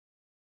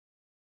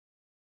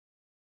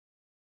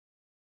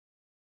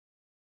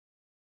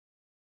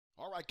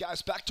All right,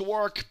 guys, back to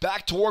work.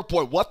 Back to work.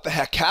 Boy, what the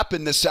heck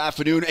happened this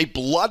afternoon? A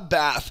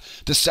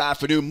bloodbath this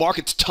afternoon.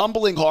 Markets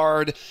tumbling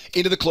hard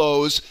into the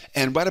close.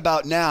 And right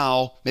about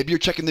now, maybe you're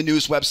checking the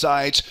news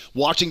websites,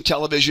 watching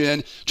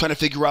television, trying to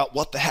figure out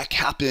what the heck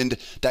happened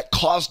that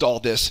caused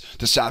all this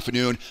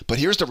afternoon. But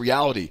here's the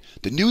reality.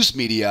 The news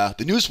media,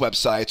 the news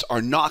websites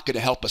are not going to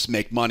help us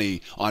make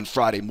money on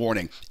Friday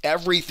morning.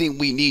 Everything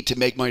we need to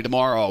make money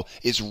tomorrow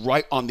is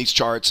right on these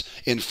charts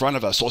in front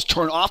of us. So let's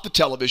turn off the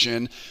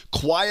television,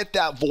 quiet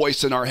that voice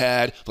in our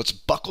head. Let's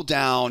buckle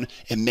down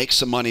and make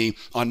some money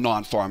on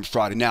Non-Farm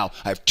Friday. Now,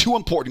 I have two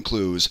important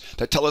clues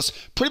that tell us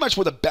pretty much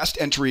where the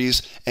best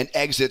entries and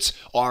exits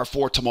are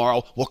for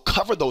tomorrow. We'll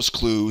cover those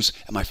clues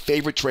and my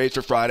favorite trades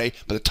for Friday.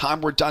 By the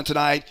time we're done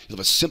tonight, you'll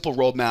have a simple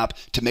roadmap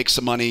to make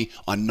some money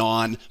on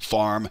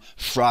Non-Farm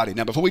Friday.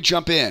 Now, before we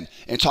jump in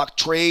and talk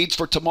trades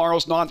for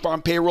tomorrow's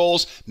Non-Farm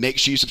Payrolls, make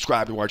sure you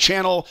subscribe to our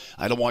channel.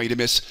 I don't want you to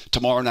miss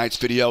tomorrow night's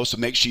video, so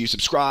make sure you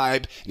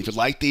subscribe. And if you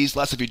like these,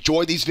 if you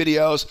enjoy these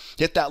videos,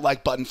 hit that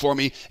like button for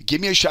me.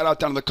 Give me a shout out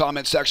down in the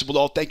comment section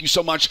below. Thank you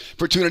so much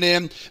for tuning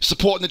in,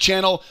 supporting the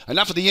channel.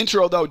 Enough of the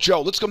intro though,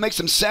 Joe. Let's go make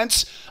some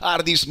sense out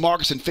of these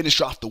markets and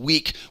finish off the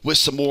week with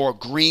some more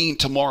green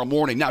tomorrow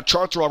morning. Now,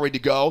 charts are all ready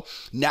to go.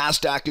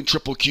 NASDAQ and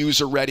triple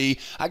Qs are ready.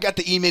 I got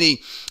the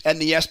E-mini and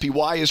the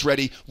SPY is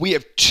ready. We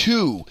have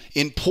two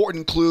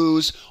important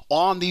clues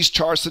on these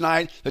charts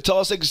tonight that tell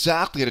us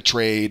exactly how to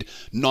trade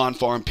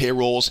non-farm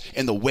payrolls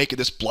in the wake of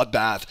this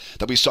bloodbath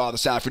that we saw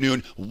this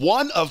afternoon.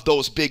 One of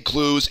those big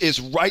clues is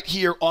right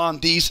here on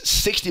these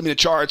 60-minute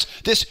charts,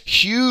 this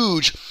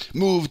huge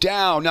move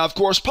down. Now, of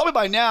course, probably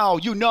by now,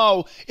 you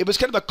know it was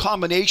kind of a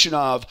combination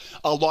of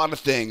a lot of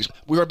things.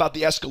 We heard about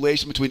the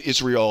escalation between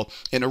Israel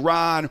and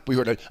Iran. We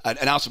heard an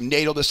announcement from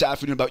NATO this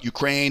afternoon about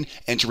Ukraine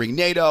entering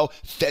NATO.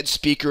 Fed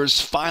speakers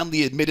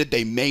finally admitted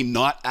they may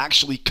not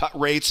actually cut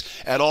rates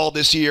at all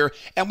this year.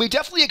 And we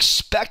definitely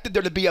expected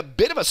there to be a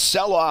bit of a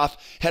sell-off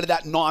ahead of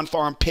that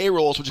non-farm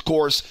payrolls, which, of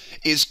course,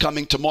 is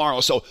coming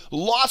tomorrow. So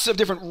lots of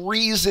different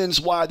reasons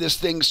why this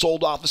thing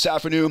sold off this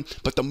afternoon,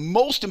 but the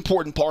most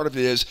important part of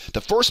it is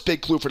the first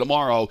big clue for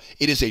tomorrow.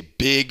 It is a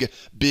big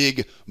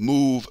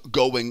move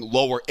going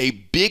lower, a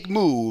big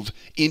move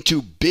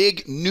into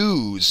big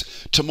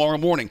news tomorrow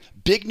morning.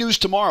 Big news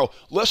tomorrow.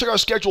 Let's look at our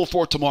schedule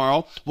for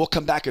tomorrow. We'll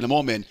come back in a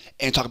moment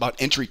and talk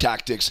about entry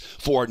tactics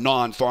for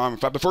non-farm.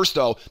 But first,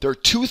 though, there are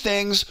two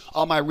things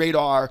on my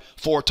radar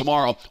for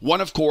tomorrow. One,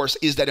 of course,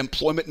 is that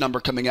employment number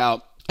coming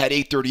out at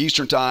 8:30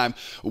 Eastern Time.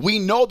 We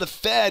know the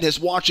Fed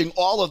is watching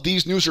all of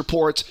these news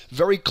reports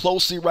very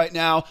closely right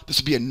now. This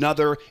will be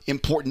another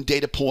important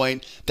data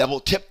point that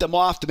will tip them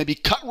off to maybe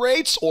cut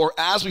rates, or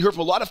as we heard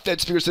from a lot of Fed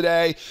speakers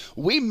today,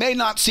 we may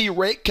not see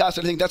rate cuts.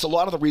 I think that's a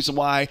lot of the reason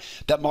why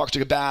that market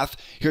took a bath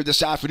here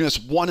this afternoon. It's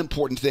one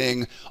important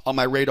thing on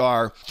my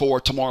radar for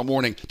tomorrow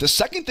morning. The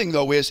second thing,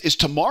 though, is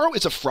tomorrow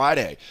is a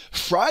Friday.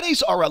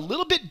 Fridays are a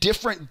little bit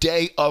different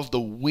day of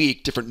the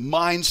week, different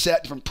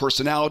mindset, different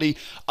personality.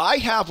 I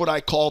have what I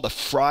call the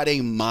Friday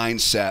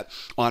mindset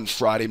on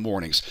Friday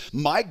mornings.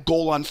 My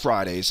goal on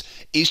Fridays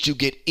is to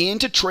get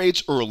into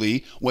trades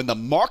early when the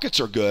markets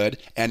are good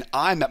and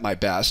I'm at my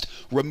best,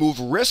 remove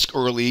risk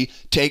early,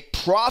 take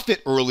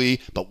profit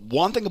early. But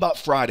one thing about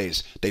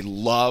Fridays, they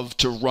love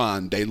to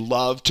run. They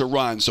love to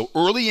run. So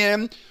early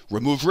in,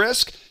 remove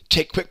risk,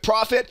 take quick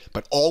profit,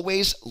 but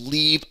always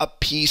leave a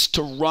piece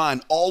to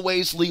run.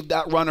 Always leave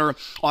that runner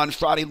on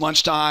Friday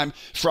lunchtime,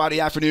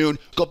 Friday afternoon.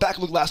 Go back and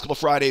look at the last couple of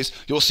Fridays.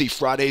 You'll see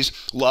Fridays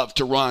love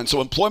to run.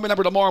 So employment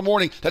number tomorrow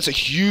morning, that's a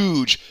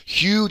huge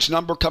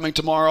number coming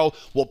tomorrow.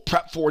 We'll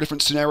prep for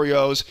different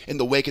scenarios in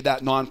the wake of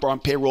that non-farm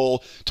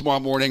payroll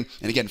tomorrow morning.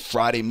 And again,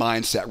 Friday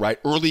mindset, right?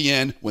 Early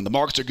in, when the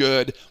markets are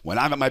good, when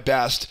I'm at my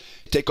best,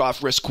 take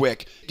off risk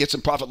quick, get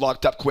some profit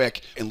locked up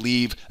quick, and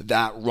leave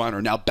that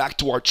runner. Now back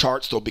to our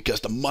charts, though,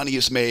 because the money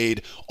is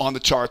made on the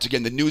charts.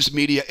 Again, the news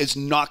media is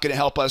not going to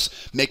help us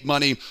make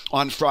money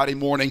on Friday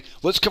morning.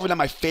 Let's cover now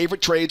my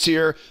favorite trades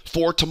here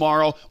for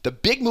tomorrow. The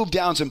big move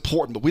down is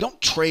important, but we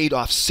don't trade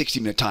off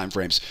 60-minute time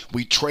frames.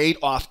 We trade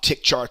off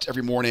tick charts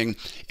every morning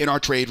in our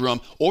trade room.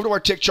 Over to our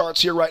tick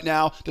charts here right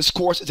now. This, of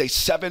course, is a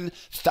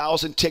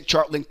 7,000 tick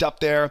chart linked up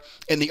there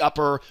in the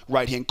upper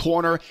right-hand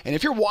corner. And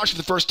if you're watching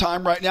for the first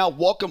time right now,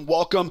 welcome.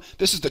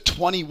 This is the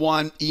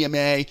 21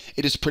 EMA.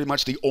 It is pretty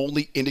much the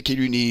only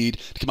indicator you need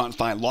to come out and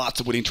find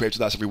lots of winning trades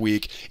with us every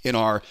week in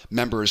our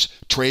members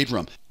trade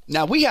room.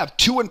 Now, we have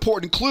two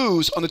important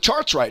clues on the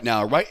charts right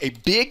now, right? A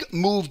big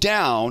move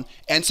down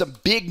and some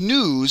big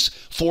news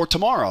for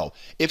tomorrow.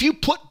 If you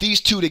put these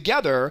two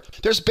together,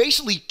 there's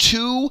basically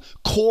two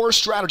core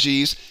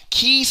strategies,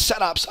 key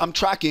setups I'm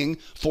tracking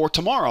for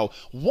tomorrow.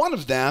 One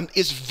of them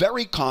is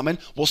very common.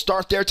 We'll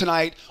start there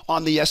tonight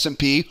on the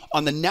S&P.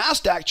 On the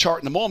NASDAQ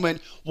chart in a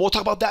moment, we'll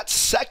talk about that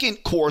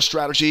second core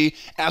strategy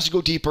as we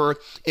go deeper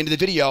into the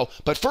video.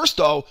 But first,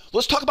 though,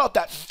 let's talk about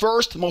that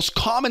first, most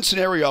common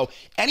scenario.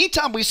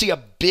 Anytime we see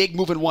a big big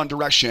move in one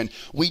direction,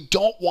 we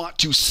don't want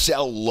to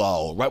sell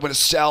low, right? We want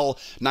to sell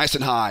nice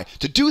and high.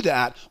 To do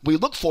that, we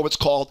look for what's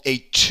called a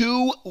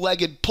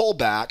two-legged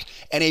pullback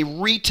and a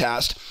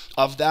retest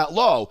of that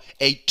low.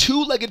 A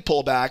two-legged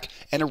pullback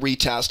and a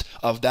retest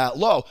of that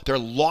low. There are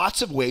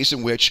lots of ways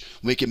in which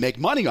we can make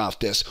money off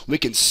this. We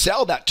can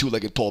sell that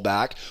two-legged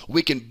pullback.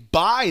 We can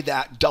buy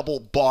that double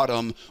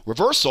bottom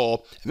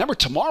reversal. Remember,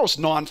 tomorrow's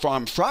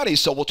Non-Farm Friday,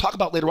 so we'll talk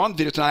about later on in the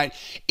video tonight.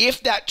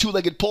 If that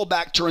two-legged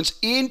pullback turns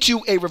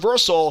into a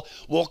reversal,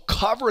 we'll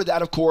cover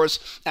that, of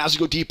course, as we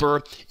go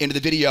deeper into the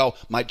video.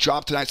 My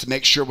job tonight is to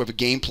make sure we have a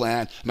game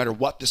plan, no matter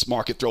what this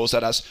market throws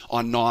at us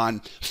on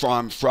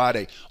Non-Farm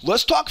Friday.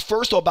 Let's talk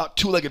first about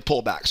two-legged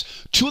pullbacks.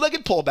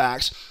 Two-legged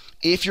pullbacks,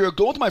 if you're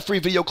going to my free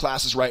video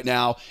classes right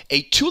now,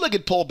 a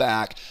two-legged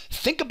pullback,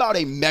 think about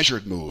a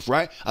measured move,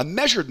 right? A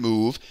measured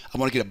move, I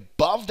want to get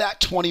above that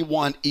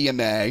 21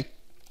 EMA.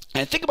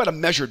 And think about a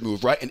measured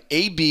move, right? An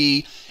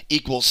AB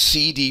equals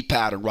CD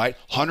pattern, right?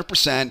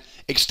 100%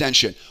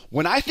 extension.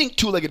 When I think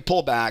two-legged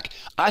pullback,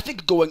 I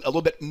think going a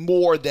little bit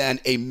more than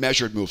a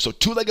measured move. So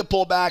two-legged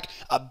pullback,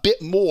 a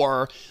bit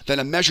more than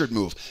a measured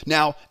move.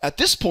 Now, at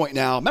this point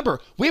now,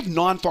 remember, we have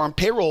non-farm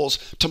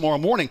payrolls tomorrow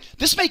morning.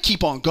 This may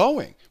keep on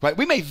going. Right?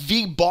 We may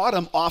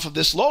V-bottom off of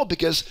this low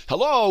because,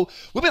 hello,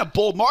 we've been a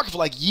bull market for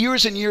like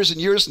years and years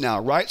and years now,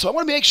 right? So I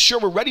want to make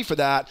sure we're ready for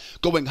that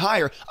going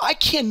higher. I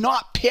can't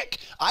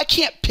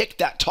pick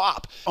that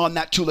top on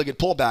that two-legged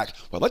pullback.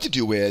 What I'd like to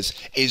do is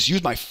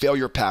use my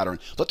failure pattern.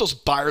 Let those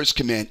buyers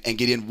come in and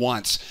get in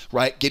once,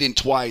 right? Get in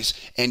twice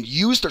and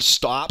use their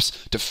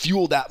stops to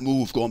fuel that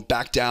move going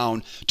back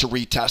down to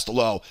retest the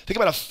low. Think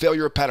about a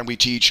failure pattern we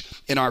teach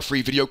in our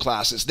free video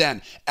classes.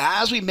 Then,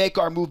 as we make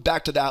our move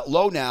back to that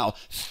low now,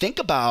 think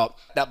about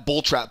that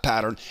bull trap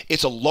pattern.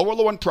 It's a lower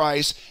low in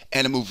price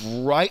and a move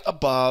right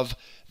above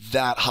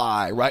that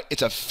high, right?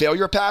 It's a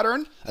failure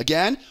pattern.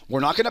 Again, we're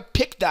not going to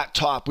pick that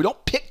top. We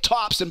don't pick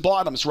tops and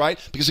bottoms, right?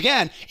 Because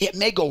again, it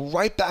may go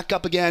right back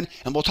up again,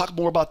 and we'll talk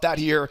more about that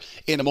here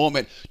in a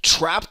moment.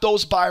 Trap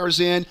those buyers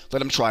in, let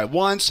them try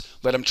once,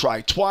 let them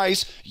try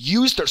twice,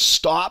 use their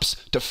stops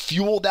to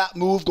fuel that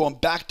move going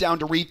back down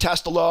to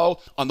retest the low.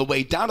 On the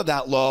way down to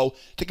that low,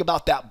 think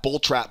about that bull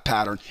trap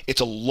pattern.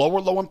 It's a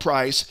lower low in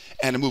price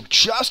and a move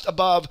just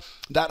above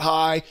that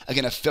high.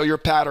 Again, a failure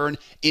pattern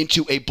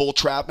into a bull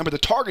trap. Remember, the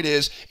target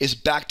is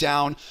back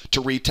down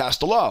to retest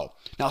the low.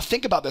 Now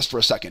think about this for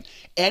a second.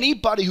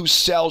 Anybody who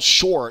sells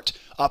short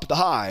up at the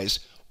highs,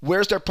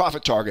 where's their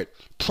profit target?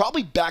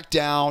 Probably back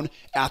down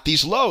at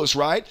these lows,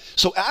 right?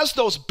 So as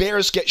those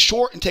bears get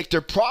short and take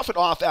their profit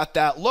off at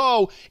that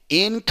low,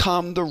 in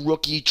come the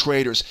rookie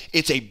traders.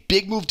 It's a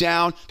big move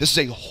down. This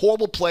is a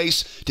horrible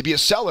place to be a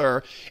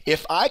seller.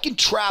 If I can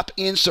trap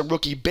in some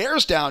rookie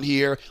bears down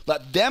here,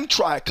 let them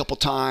try a couple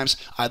times,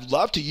 I'd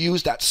love to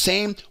use that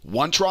same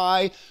one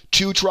try,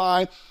 two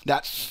try,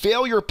 that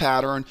failure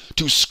pattern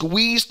to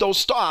squeeze those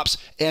stops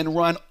and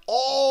run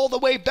all the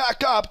way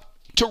back up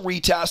to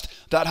retest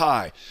that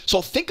high.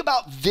 So think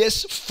about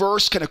this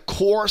first kind of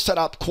core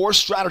setup, core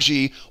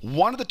strategy,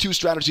 one of the two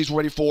strategies we're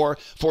ready for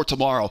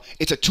tomorrow.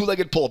 It's a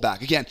two-legged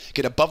pullback. Again,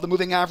 get above the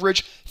moving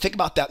average. Think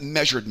about that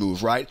measured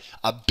move, right?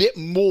 A bit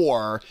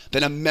more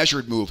than a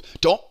measured move.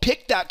 Don't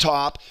pick that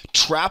top.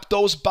 Trap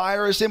those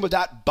buyers in with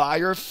that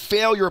buyer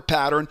failure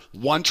pattern.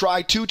 One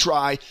try, two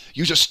try.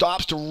 Use your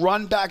stops to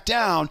run back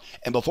down.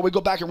 And before we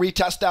go back and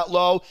retest that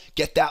low,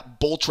 get that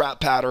bull trap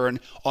pattern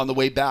on the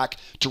way back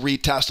to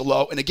retest the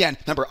low. And again,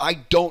 remember, I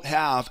don't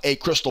have a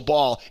crystal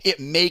ball. It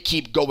may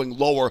keep going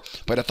lower,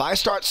 but if I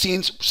start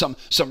seeing some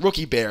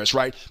rookie bears,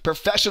 right?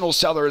 Professional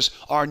sellers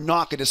are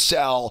not going to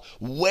sell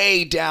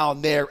way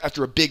down there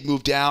after a big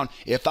move down.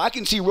 If I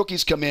can see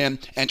rookies come in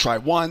and try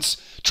once,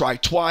 try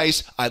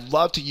twice, I'd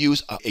love to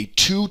use a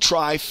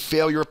two-try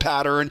failure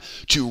pattern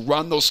to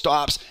run those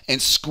stops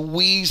and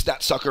squeeze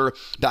that sucker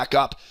back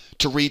up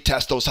to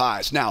retest those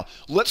highs. Now,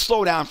 let's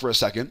slow down for a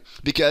second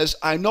because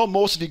I know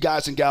most of you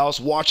guys and gals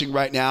watching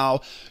right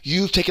now,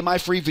 you've taken my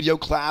free video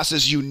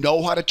classes, you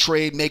know how to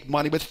trade, make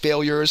money with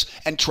failures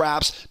and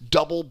traps,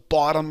 double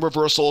bottom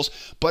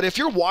reversals. But if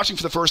you're watching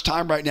for the first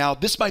time right now,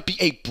 this might be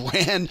a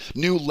brand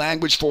new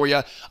language for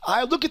you.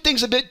 I look at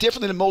things a bit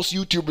differently than most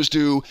YouTubers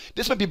do.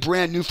 This might be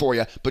brand new for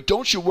you, but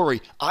don't you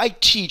worry. I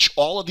teach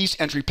all of these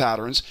entry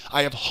patterns.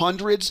 I have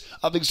hundreds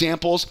of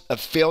examples of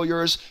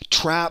failures,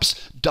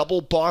 traps,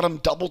 double bottom,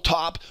 double top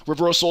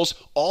reversals,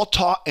 all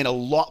taught in a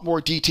lot more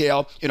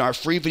detail in our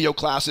free video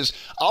classes.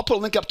 I'll put a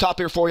link up top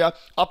here for you,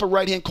 upper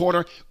right-hand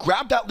corner.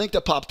 Grab that link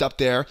that popped up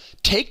there.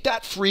 Take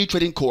that free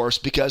trading course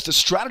because the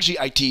strategy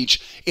I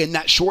teach in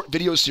that short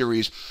video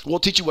series will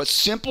teach you a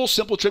simple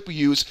trick we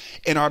use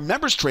in our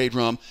members trade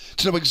room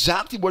to know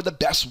exactly where the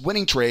best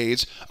winning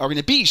trades are going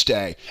to be each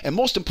day. And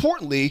most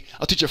importantly,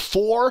 I'll teach you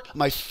 4 of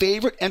my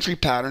favorite entry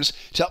patterns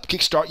to help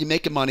kickstart you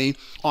making money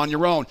on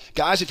your own.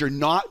 Guys, if you're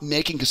not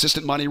making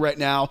consistent money right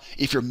now,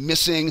 if you're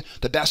missing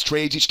the best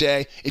trades each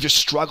day, if you're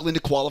struggling to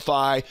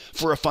qualify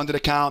for a funded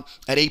account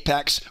at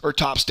Apex or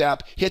Top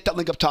Step, hit that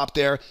link up top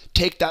there.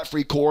 Take that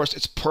free course.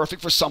 It's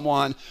perfect for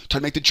someone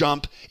trying to make the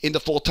jump into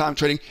full-time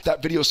trading.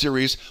 That video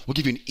series will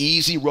give you an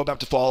easy roadmap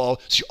to follow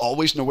so you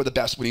always know where the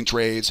best winning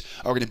trades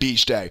are going to be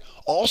each day.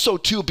 Also,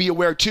 too, be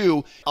aware,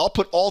 too, I'll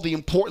put all the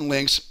important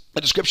links in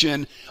the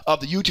description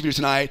of the YouTube video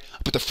tonight.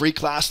 I put the free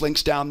class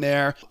links down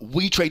there.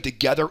 We trade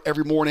together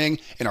every morning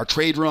in our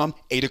trade room,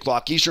 8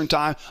 o'clock Eastern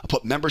time. I'll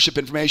put membership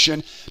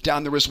information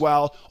down there as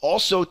well.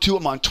 Also, too,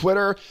 I'm on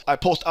Twitter. I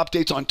post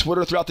updates on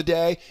Twitter throughout the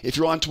day. If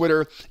you're on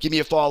Twitter, give me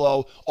a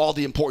follow. All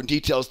the important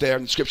details there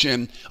in the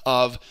description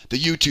of the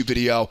YouTube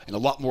video, and a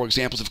lot more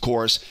examples, of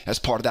course, as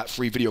part of that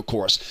free video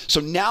course. So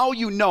now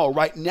you know,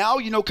 right? Now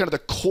you know kind of the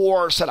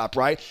core setup,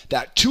 right?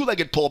 That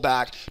two-legged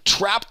pullback,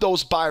 trap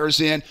those buyers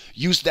in,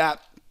 use that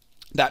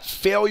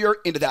failure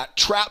into that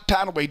trap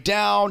pattern way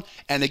down.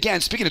 And again,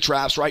 speaking of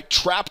traps, right?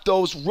 Trap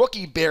those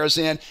rookie bears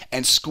in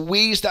and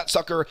squeeze that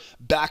sucker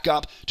back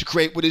up to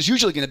create what is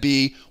usually going to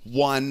be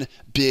one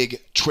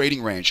big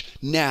trading range.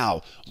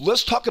 Now,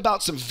 let's talk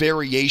about some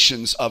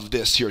variations of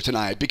this here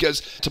tonight,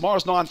 because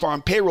tomorrow's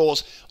non-farm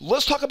payrolls.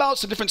 Let's talk about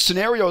some different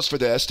scenarios for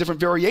this, different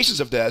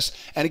variations of this.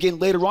 And again,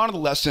 later on in the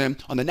lesson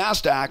on the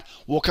NASDAQ,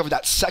 we'll cover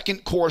that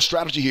second core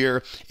strategy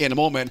here in a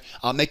moment.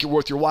 I'll make it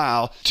worth your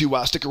while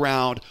to stick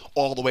around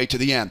all the way to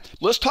the end.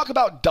 Let's talk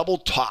about double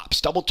tops,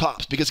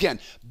 because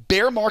again,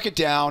 bear market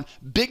down,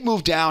 big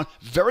move down,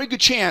 very good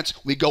chance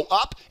we go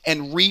up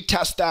and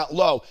retest that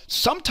low.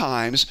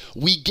 Sometimes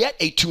we get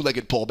a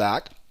two-legged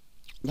pullback.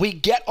 We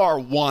get our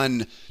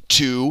 1,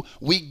 2.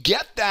 We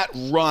get that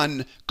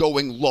run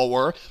going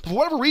lower. But for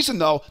whatever reason,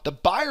 though, the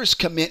buyers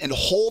come in and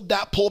hold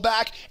that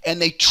pullback,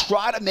 and they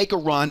try to make a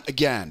run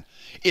again.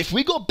 If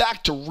we go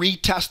back to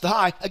retest the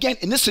high, again,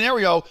 in this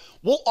scenario,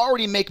 we'll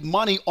already make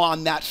money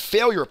on that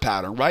failure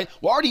pattern, right?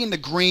 We're already in the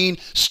green.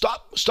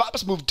 Stop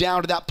us move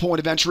down to that point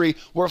of entry.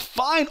 We're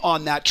fine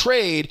on that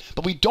trade,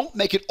 but we don't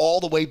make it all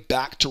the way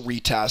back to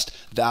retest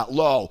that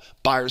low.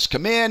 Buyers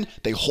come in,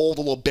 they hold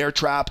a little bear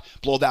trap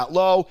below that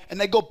low, and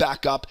they go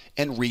back up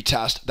and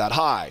retest that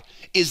high.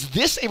 Is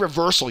this a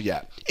reversal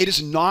yet? It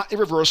is not a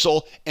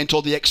reversal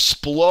until they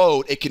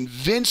explode a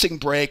convincing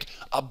break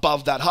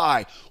above that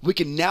high. We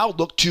can now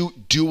look to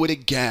do it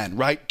again,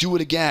 right? Do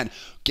it again.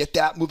 Get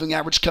that moving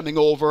average coming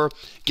over.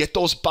 Get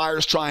those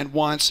buyers trying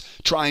once,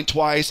 trying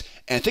twice.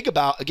 And think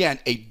about, again,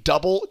 a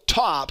double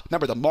top.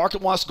 Remember, the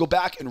market wants to go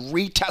back and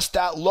retest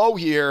that low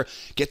here.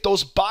 Get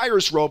those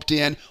buyers roped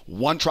in.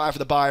 1 try for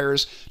the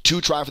buyers,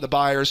 2 try for the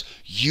buyers.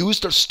 Use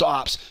their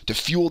stops to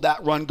fuel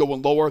that run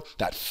going lower,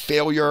 that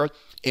failure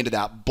into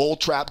that bull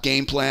trap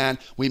game plan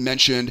we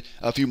mentioned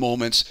a few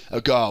moments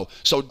ago.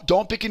 So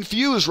don't be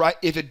confused, right?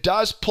 If it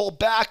does pull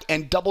back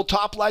and double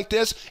top like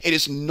this, it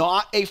is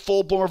not a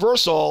full-blown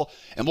reversal.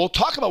 And we'll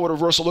talk about what a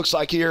reversal looks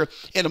like here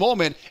in a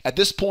moment. At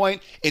this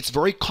point, it's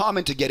very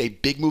common to get a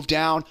big move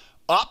down,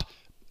 up,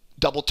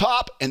 double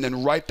top, and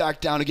then right back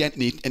down again.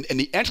 And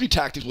the entry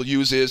tactics we'll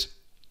use is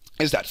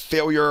that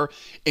failure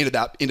into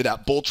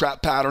that bull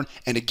trap pattern.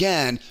 And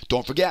again,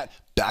 don't forget,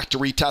 back to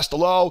retest the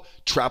low,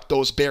 trap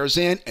those bears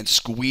in, and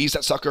squeeze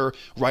that sucker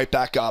right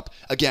back up.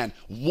 Again,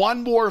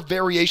 one more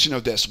variation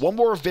of this.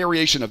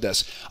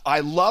 I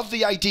love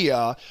the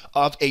idea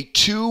of a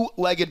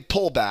two-legged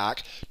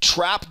pullback,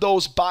 trap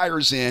those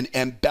buyers in,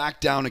 and back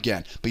down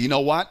again. But you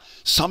know what?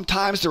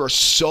 Sometimes there are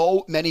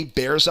so many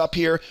bears up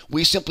here,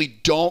 we simply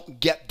don't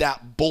get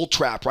that bull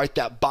trap, right?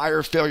 That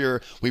buyer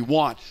failure we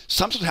want.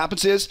 Sometimes what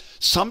happens is,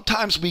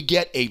 sometimes we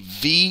get a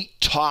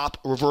V-top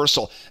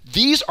reversal.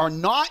 These are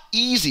not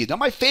easy.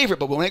 Not my favorite,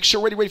 but we'll make sure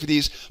we're ready for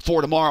these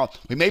for tomorrow.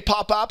 We may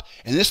pop up,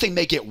 and this thing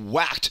may get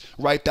whacked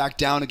right back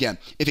down again.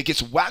 If it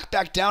gets whacked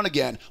back down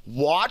again,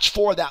 watch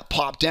for that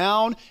pop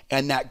down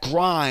and that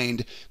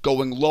grind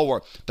going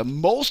lower. The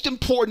most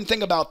important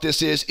thing about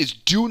this is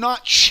do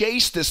not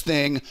chase this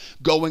thing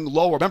going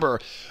lower. Remember,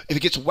 if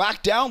it gets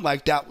whacked down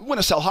like that, we want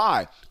to sell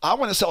high. I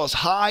want to sell as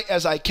high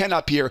as I can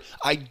up here.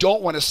 I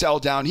don't want to sell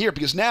down here,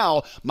 because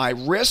now my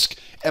risk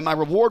and my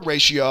reward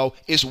ratio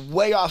is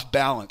way off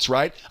balance,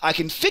 right? I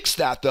can fix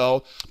that,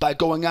 though, by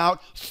going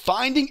out,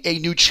 finding a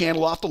new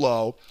channel off the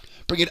low,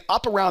 bring it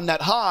up around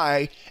that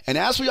high, and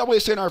as we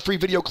always say in our free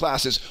video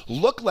classes,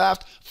 look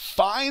left,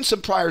 find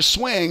some prior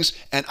swings,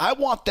 and I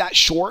want that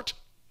short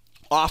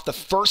off the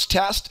first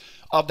test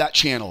of that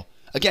channel.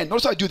 Again,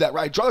 notice how I do that,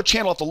 right? I draw the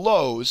channel off the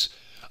lows,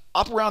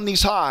 up around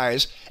these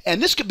highs,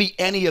 and this could be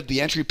any of the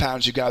entry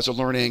patterns you guys are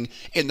learning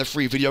in the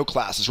free video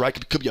classes, right?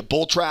 It could be a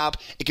bull trap,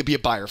 it could be a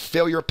buyer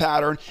failure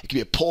pattern, it could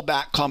be a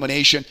pullback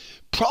combination.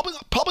 Probably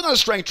not a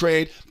strength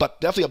trade, but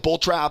definitely a bull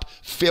trap,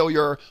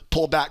 failure,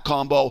 pullback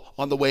combo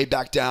on the way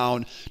back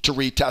down to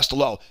retest the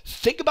low.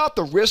 Think about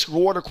the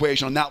risk-reward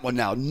equation on that one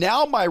now.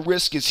 Now my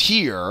risk is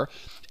here,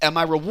 and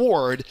my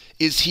reward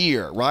is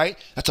here, right?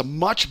 That's a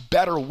much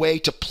better way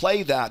to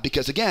play that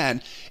because,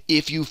 again,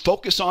 if you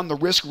focus on the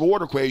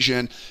risk-reward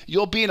equation,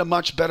 you'll be in a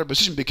much better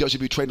position because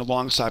you'll be trading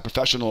alongside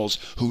professionals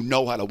who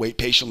know how to wait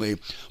patiently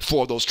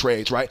for those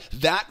trades, right?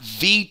 That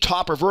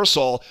V-top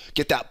reversal,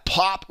 get that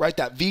pop, right?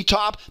 That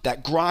V-top,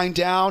 that grind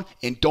down,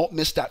 and don't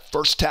miss that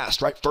first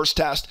test, right? First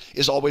test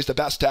is always the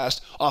best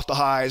test off the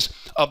highs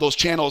of those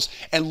channels.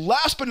 And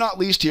last but not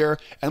least here,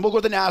 and we'll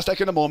go to the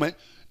NASDAQ in a moment,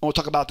 and we'll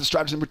talk about the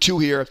strategy number 2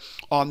 here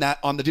on the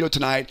video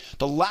tonight.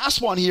 The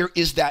last one here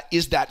is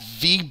that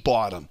V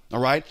bottom, all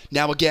right?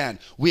 Now, again,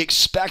 we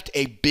expect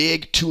a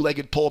big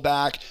two-legged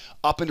pullback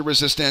up into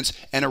resistance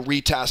and a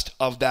retest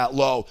of that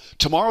low.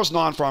 Tomorrow's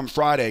Non-Farm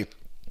Friday.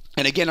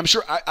 And again, I'm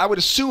sure I would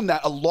assume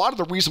that a lot of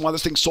the reason why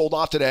this thing sold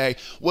off today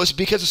was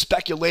because of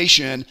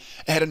speculation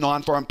ahead of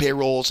non-farm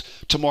payrolls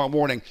tomorrow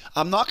morning.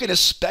 I'm not going to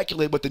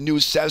speculate what the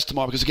news says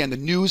tomorrow because, again, the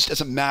news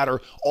doesn't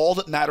matter. All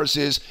that matters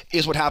is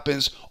what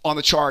happens on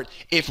the chart.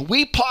 If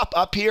we pop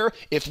up here,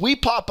 if we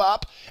pop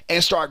up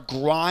and start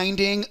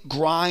grinding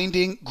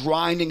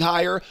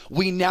higher,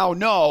 we now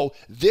know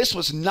this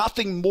was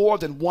nothing more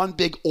than one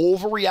big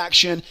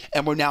overreaction,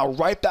 and we're now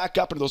right back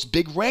up into those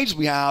big ranges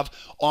we have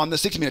on the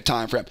 60-minute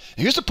time frame.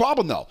 And here's the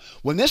problem, though.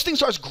 When this thing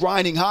starts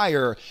grinding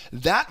higher,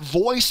 that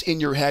voice in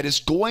your head is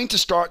going to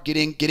start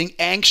getting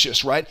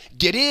anxious, right?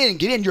 Get in.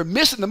 You're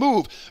missing the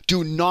move.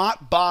 Do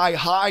not buy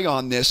high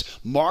on this.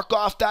 Mark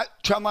off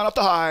that trend line off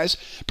the highs,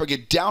 bring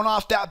it down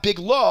off that big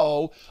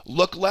low,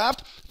 look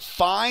left,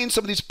 find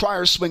some of these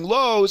prior swing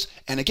lows,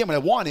 and again, what I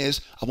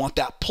want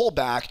that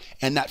pullback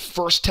and that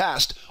first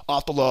test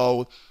off the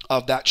low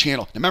of that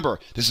channel. Now remember,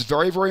 this is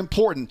very, very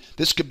important.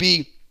 This could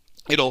be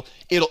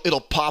It'll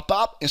pop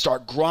up and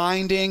start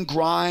grinding.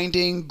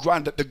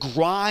 The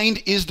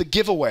grind is the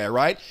giveaway,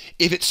 right?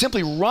 If it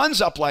simply runs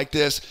up like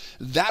this,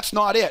 that's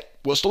not it.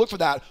 We'll still look for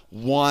that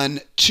 1,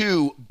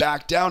 2,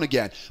 back down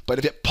again. But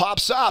if it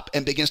pops up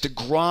and begins to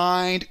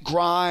grind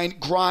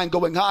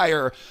going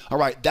higher, all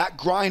right, that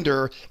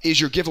grinder is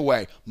your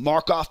giveaway.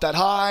 Mark off that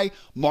high,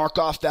 mark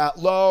off that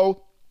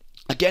low.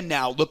 Again,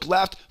 now look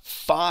left,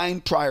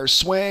 find prior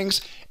swings.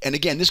 And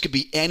again, this could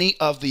be any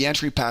of the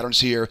entry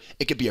patterns here.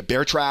 It could be a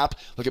bear trap.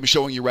 Look at me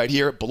showing you right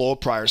here, below a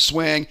prior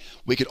swing.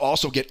 We could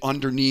also get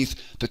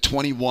underneath the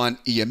 21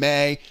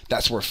 EMA.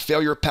 That's where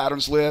failure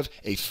patterns live,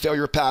 a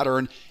failure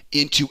pattern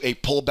into a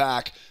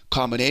pullback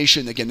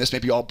combination. Again, this may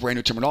be all brand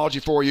new terminology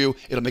for you.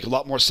 It'll make a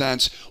lot more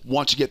sense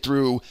once you get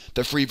through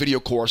the free video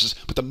courses.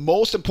 But the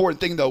most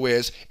important thing, though,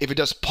 is if it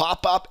does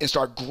pop up and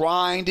start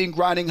grinding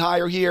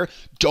higher here,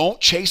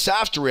 don't chase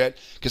after it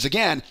because,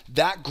 again,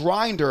 that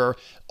grinder,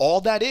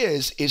 all that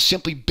is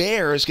simply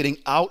bears getting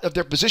out of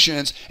their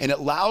positions, and it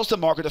allows the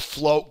market to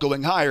float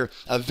going higher.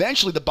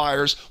 Eventually, the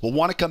buyers will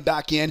want to come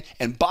back in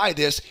and buy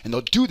this, and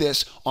they'll do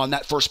this on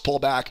that first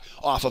pullback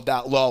off of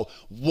that low.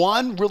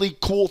 One really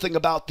cool thing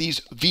about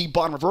these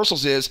V-bottom reversals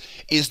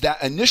is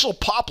that initial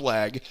pop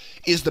leg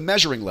is the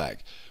measuring leg.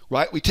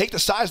 Right? We take the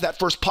size of that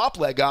first pop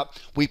leg up,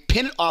 we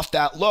pin it off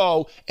that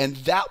low, and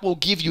that will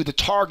give you the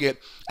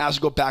target as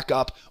we go back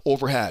up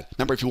overhead.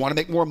 Remember, if you want to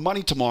make more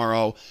money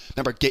tomorrow,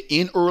 remember, get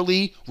in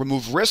early,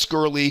 remove risk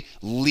early,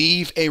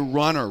 leave a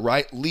runner,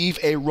 right? Leave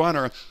a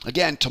runner.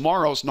 Again,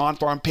 tomorrow's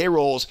non-farm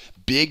payrolls,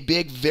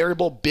 big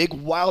variable, big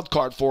wild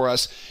card for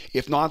us.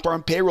 If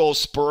non-farm payroll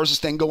spurs this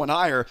thing going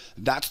higher,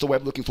 that's the way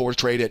I'm looking forward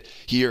to trade it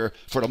here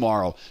for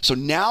tomorrow. So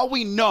now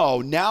we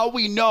know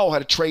how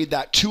to trade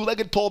that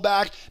two-legged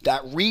pullback,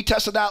 that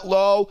retest of that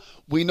low.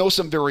 We know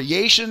some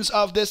variations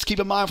of this.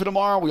 Keep in mind for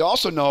tomorrow. We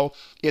also know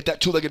if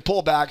that two-legged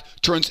pullback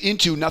turns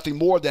into nothing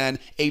more than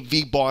a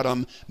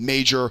V-bottom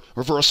major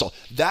reversal.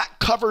 That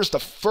covers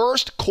the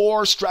first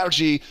core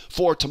strategy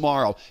for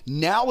tomorrow.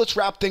 Now let's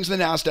wrap things in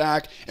the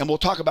NASDAQ, and we'll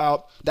talk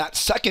about that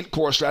second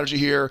core strategy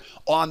here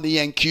on the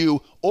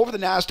NQ over the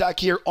NASDAQ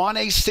here on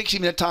a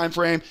 60-minute time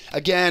frame.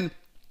 Again,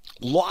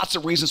 lots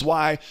of reasons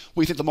why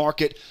we think the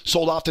market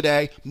sold off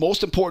today.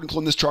 Most important clue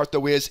in this chart,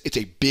 though, is it's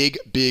a big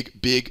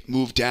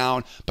move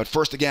down. But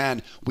first,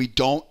 again, we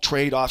don't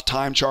trade off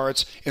time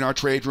charts in our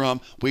trade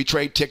room. We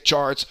trade tick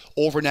charts.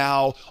 Over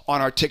now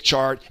on our tick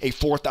chart, a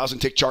 4,000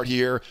 tick chart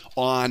here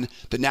on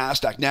the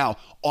NASDAQ. Now,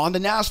 on the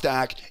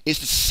NASDAQ, it's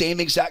the same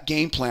exact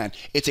game plan.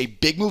 It's a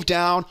big move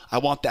down. I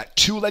want that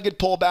two-legged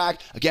pullback.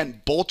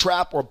 Again, bull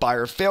trap or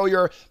buyer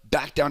failure.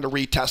 Back down to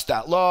retest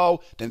that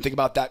low. Then think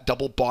about that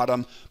double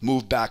bottom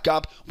move back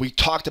up. We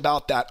talked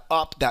about that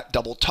up, that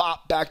double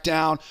top back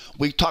down.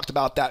 We talked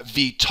about that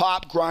V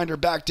top grinder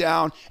back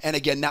down. And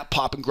again, that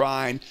pop and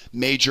grind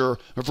major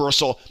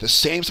reversal. The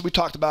same as we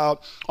talked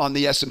about on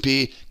the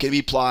S&P can be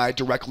applied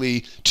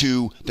directly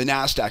to the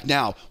NASDAQ.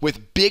 Now,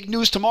 with big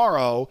news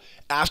tomorrow,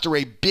 after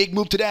a big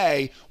move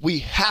today, we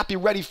have to be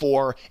ready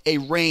for a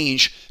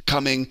range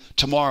coming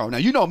tomorrow. Now,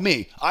 you know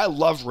me, I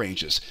love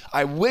ranges.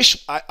 I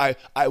wish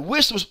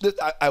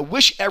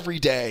every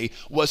day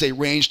was a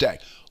range day.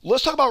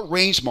 let's talk about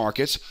range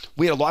markets.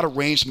 We had a lot of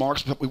range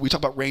marks. We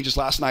talked about ranges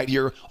last night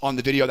here on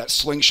the video, that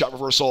slingshot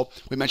reversal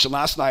we mentioned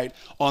last night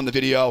on the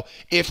video.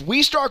 If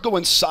we start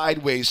going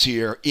sideways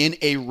here in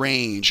a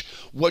range,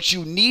 what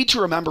you need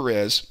to remember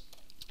is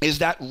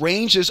that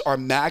ranges are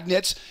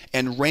magnets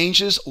and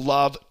ranges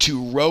love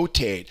to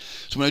rotate.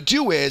 So what I'm going to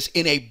do is,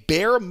 in a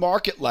bear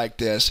market like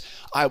this,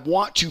 I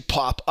want to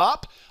pop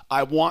up.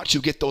 I want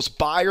to get those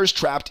buyers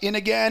trapped in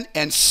again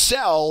and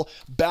sell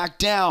back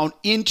down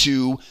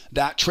into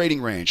that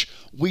trading range.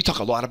 We talk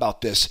a lot about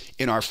this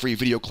in our free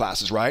video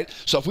classes, right?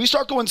 So if we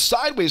start going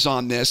sideways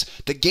on this,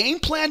 the game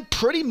plan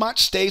pretty much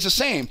stays the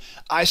same.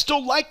 I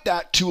still like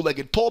that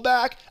two-legged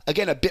pullback.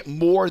 Again, a bit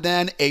more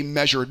than a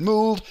measured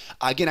move.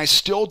 Again, I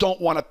still don't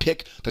want to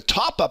pick the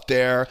top up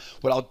there.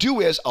 What I'll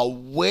do is I'll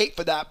wait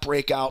for that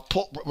breakout,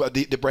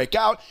 the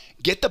breakout,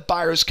 get the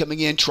buyers coming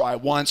in, try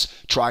once,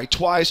 try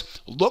twice,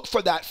 look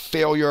for that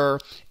failure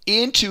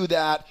into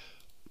that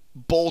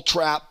bull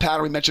trap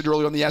pattern we mentioned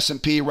earlier on the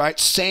S&P, right?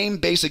 Same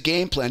basic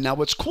game plan. Now,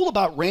 what's cool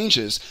about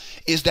ranges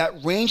is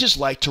that ranges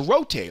like to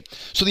rotate.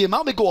 So the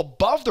amount they go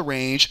above the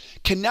range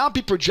can now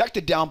be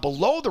projected down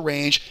below the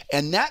range,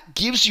 and that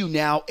gives you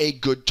now a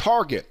good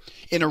target.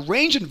 In a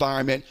range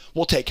environment,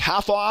 we'll take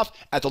half off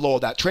at the low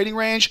of that trading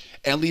range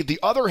and leave the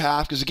other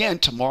half, because again,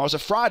 tomorrow's a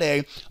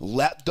Friday.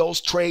 Let those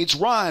trades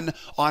run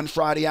on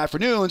Friday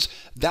afternoons.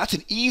 That's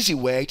an easy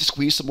way to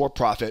squeeze some more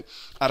profit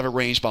out of a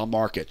range-bound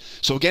market.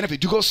 So again, if we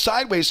do go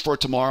sideways for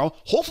tomorrow,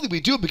 hopefully we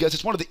do, because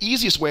it's one of the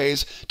easiest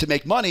ways to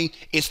make money.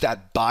 It's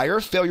that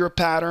buyer failure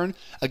pattern.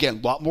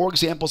 Again, a lot more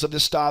examples of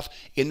this stuff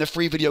in the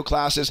free video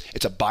classes.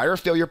 It's a buyer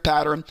failure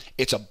pattern.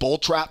 It's a bull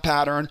trap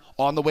pattern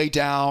on the way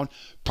down.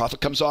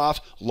 Profit comes off,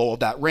 low of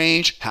that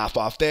range, half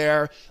off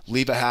there,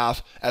 leave a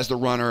half as the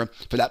runner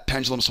for that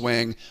pendulum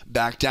swing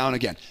back down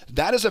again.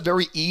 That is a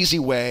very easy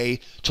way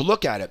to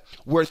look at it.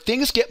 Where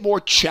things get more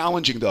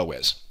challenging, though,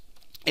 is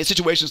in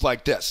situations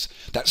like this,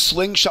 that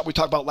slingshot we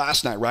talked about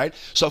last night, right?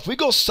 So if we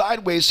go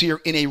sideways here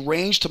in a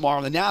range tomorrow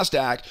on the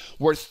NASDAQ,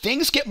 where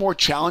things get more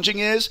challenging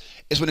is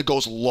when it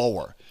goes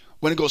lower.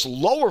 When it goes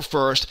lower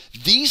first,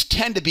 these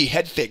tend to be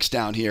head fakes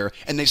down here,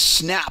 and they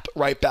snap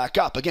right back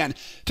up. Again,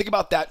 think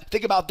about that.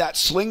 Think about that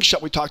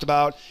slingshot we talked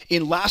about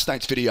in last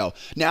night's video.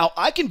 Now,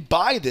 I can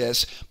buy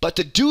this, but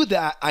to do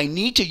that, I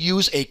need to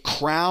use a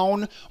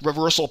crown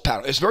reversal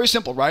pattern. It's very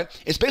simple, right?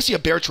 It's basically a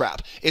bear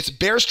trap. It's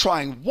bears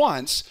trying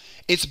once.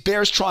 It's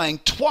bears trying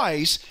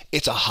twice.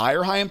 It's a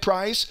higher high in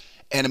price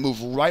and a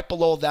move right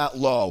below that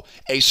low.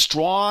 A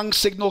strong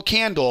signal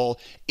candle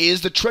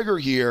is the trigger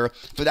here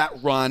for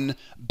that run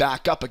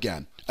back up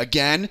again.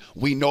 Again,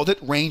 we know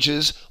that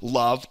ranges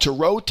love to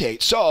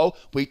rotate. So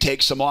we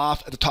take some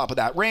off at the top of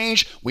that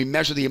range. We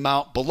measure the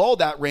amount below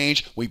that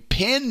range. We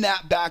pin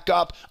that back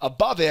up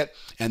above it.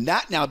 And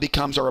that now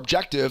becomes our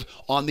objective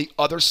on the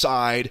other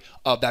side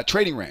of that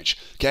trading range.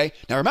 Okay.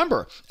 Now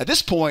remember, at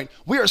this point,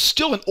 we are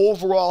still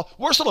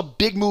we're still a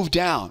big move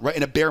down, right?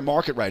 In a bear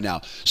market right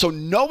now. So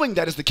knowing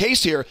that is the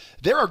case here,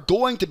 there are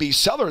going to be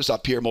sellers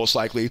up here most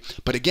likely.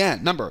 But again,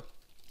 remember,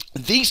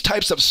 these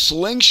types of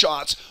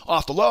slingshots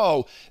off the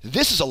low,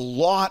 this is a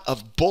lot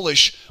of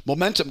bullish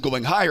momentum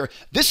going higher.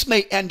 This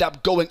may end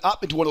up going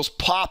up into one of those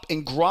pop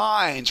and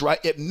grinds, right?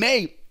 It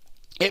may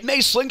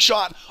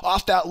slingshot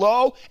off that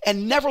low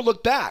and never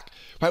look back,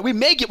 right? We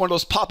may get one of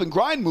those pop and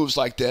grind moves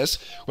like this,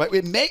 right?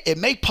 It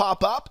may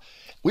pop up.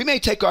 We may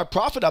take our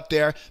profit up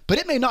there, but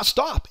it may not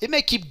stop. It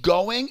may keep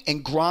going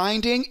and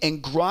grinding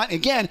and grind.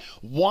 Again,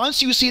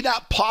 once you see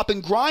that pop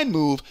and grind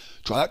move,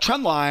 draw that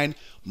trend line,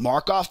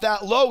 mark off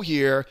that low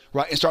here,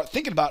 right, and start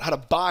thinking about how to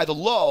buy the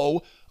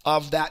low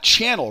of that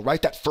channel,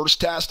 right? That first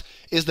test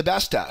is the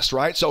best test,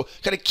 right? So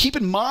kind of keep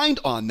in mind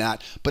on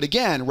that. But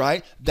again,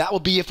 right, that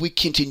will be if we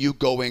continue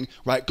going,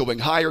 right, going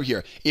higher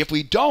here. If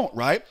we don't,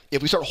 right,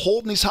 if we start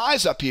holding these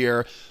highs up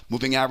here,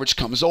 moving average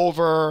comes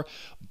over,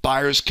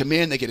 buyers come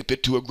in, they get a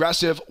bit too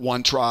aggressive,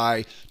 one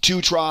try, two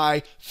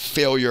try,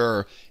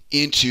 failure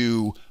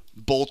into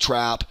bull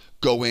trap,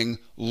 going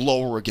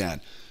lower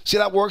again. See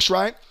how that works,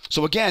 right?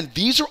 So again,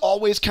 these are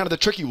always kind of the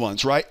tricky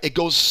ones, right? It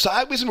goes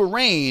sideways into a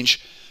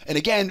range. And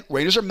again,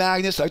 ranges are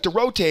magnets, they like to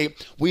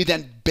rotate. We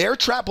then bear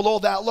trap below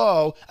that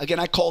low. Again,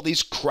 I call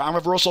these crown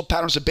reversal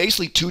patterns. So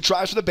basically 2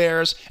 tries for the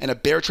bears and a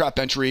bear trap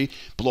entry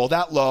below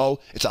that low.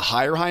 It's a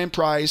higher high in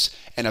price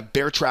and a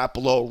bear trap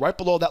below, right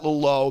below that little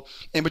low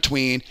in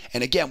between.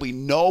 And again, we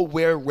know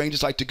where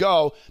ranges like to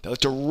go. They like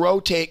to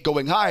rotate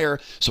going higher.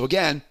 So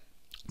again,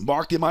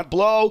 mark the amount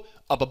below,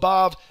 up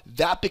above,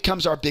 that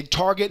becomes our big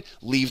target.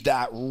 Leave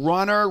that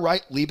runner,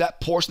 right? Leave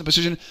that portion of the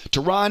position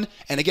to run.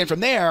 And again, from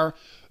there,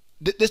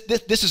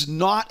 this is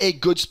not a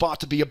good spot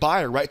to be a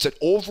buyer, right? It's an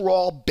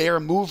overall bear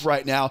move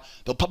right now.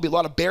 There'll probably be a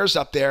lot of bears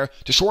up there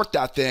to short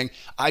that thing.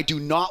 I do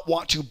not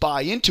want to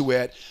buy into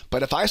it,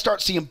 but if I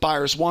start seeing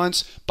buyers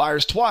once,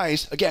 buyers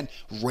twice, again,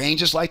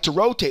 ranges like to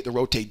rotate. They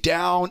rotate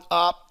down,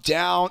 up,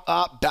 down,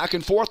 up, back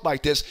and forth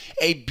like this.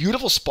 A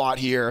beautiful spot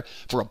here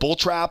for a bull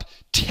trap.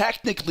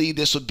 Technically,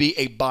 this would be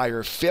a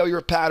buyer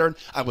failure pattern.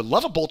 I would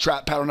love a bull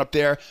trap pattern up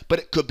there, but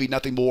it could be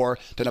nothing more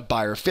than a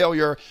buyer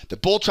failure. The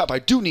bull trap I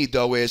do need,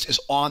 though, is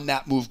on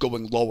that move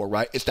going lower,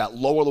 right? It's that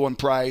lower low in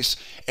price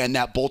and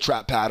that bull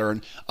trap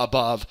pattern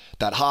above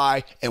that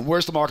high. And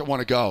where's the market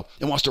want to go?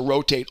 It wants to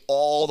rotate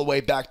all the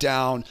way back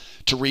down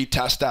to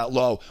retest that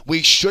low.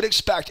 We should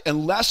expect,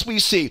 unless we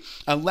see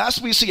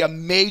a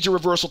major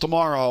reversal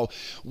tomorrow,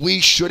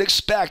 we should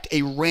expect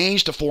a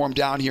range to form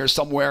down here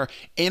somewhere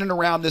in and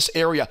around this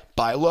area.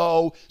 Buy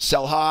low,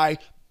 sell high.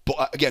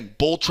 Again,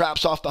 bull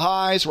traps off the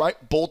highs, right?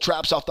 Bull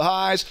traps off the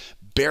highs,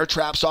 bear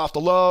traps off the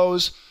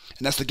lows.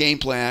 And that's the game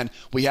plan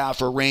we have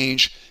for a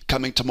range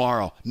coming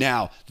tomorrow.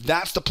 Now,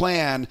 that's the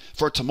plan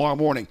for tomorrow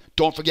morning.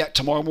 Don't forget,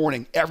 tomorrow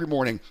morning, every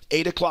morning,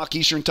 8 o'clock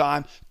Eastern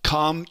time,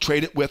 come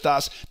trade it with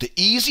us. The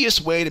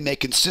easiest way to make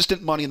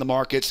consistent money in the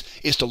markets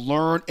is to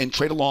learn and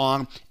trade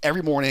along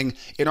every morning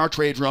in our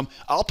trade room.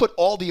 I'll put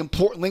all the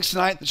important links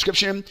tonight in the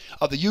description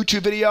of the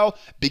YouTube video.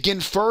 Begin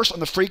first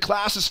on the free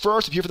classes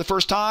first if you're here for the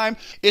first time.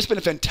 It's been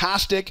a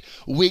fantastic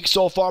week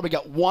so far. We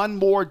got one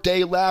more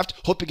day left.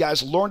 Hope you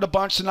guys learned a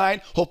bunch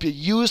tonight. Hope you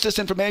use this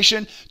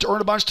information to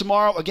earn a bunch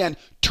tomorrow. Again,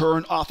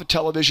 turn off the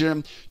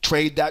television,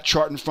 trade that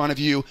chart in front of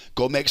you,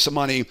 go make some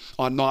money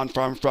on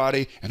Non-Farm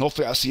Friday, and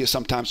hopefully I'll see you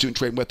sometime soon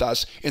trading with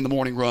us in the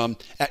morning room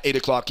at 8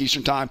 o'clock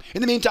Eastern time.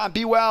 In the meantime,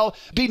 be well,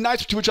 be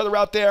nice to each other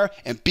out there,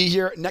 and be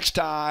here next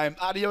time.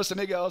 Adios,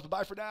 amigos.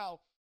 Bye-bye for now.